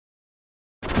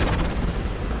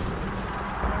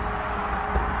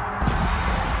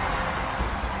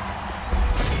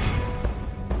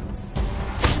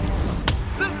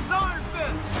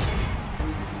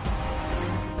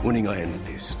Winning Iron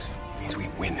Fist means we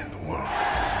win in the world.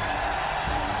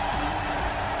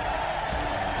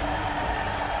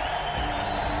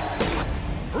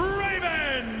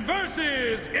 Raven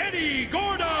versus Eddie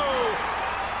Gordo!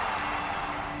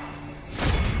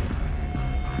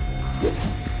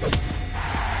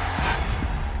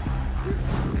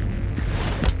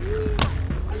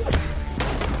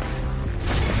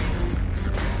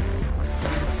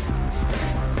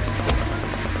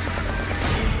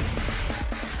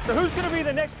 So who's going to be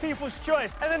the next People's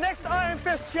Choice and the next Iron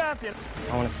Fist champion?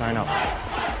 I want to sign up.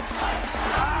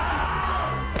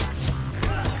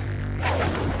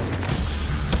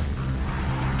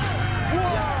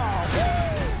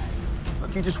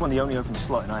 Look, you just won the only open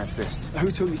slot in Iron Fist.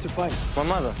 Who told you to fight? My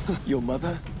mother. Your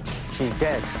mother? She's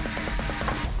dead.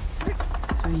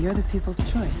 So you're the People's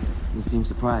Choice. You seem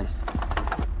surprised.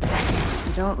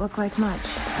 You don't look like much.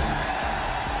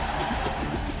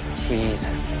 Jesus.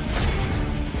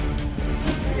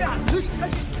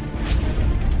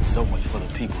 So much for the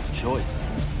People's Choice.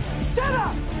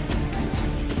 I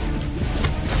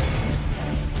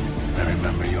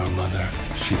remember your mother.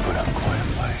 She put up quite a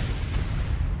fight.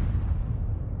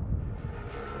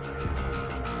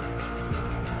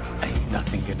 Ain't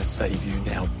nothing gonna save you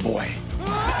now, boy.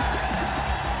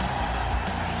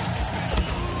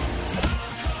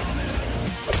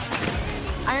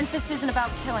 Iron Fist isn't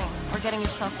about killing or getting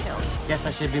yourself killed. Guess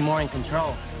I should be more in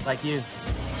control, like you.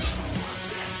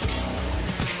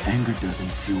 Anger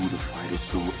doesn't fuel the fighter's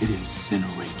soul, it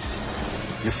incinerates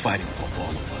it. You're fighting for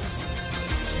all of us.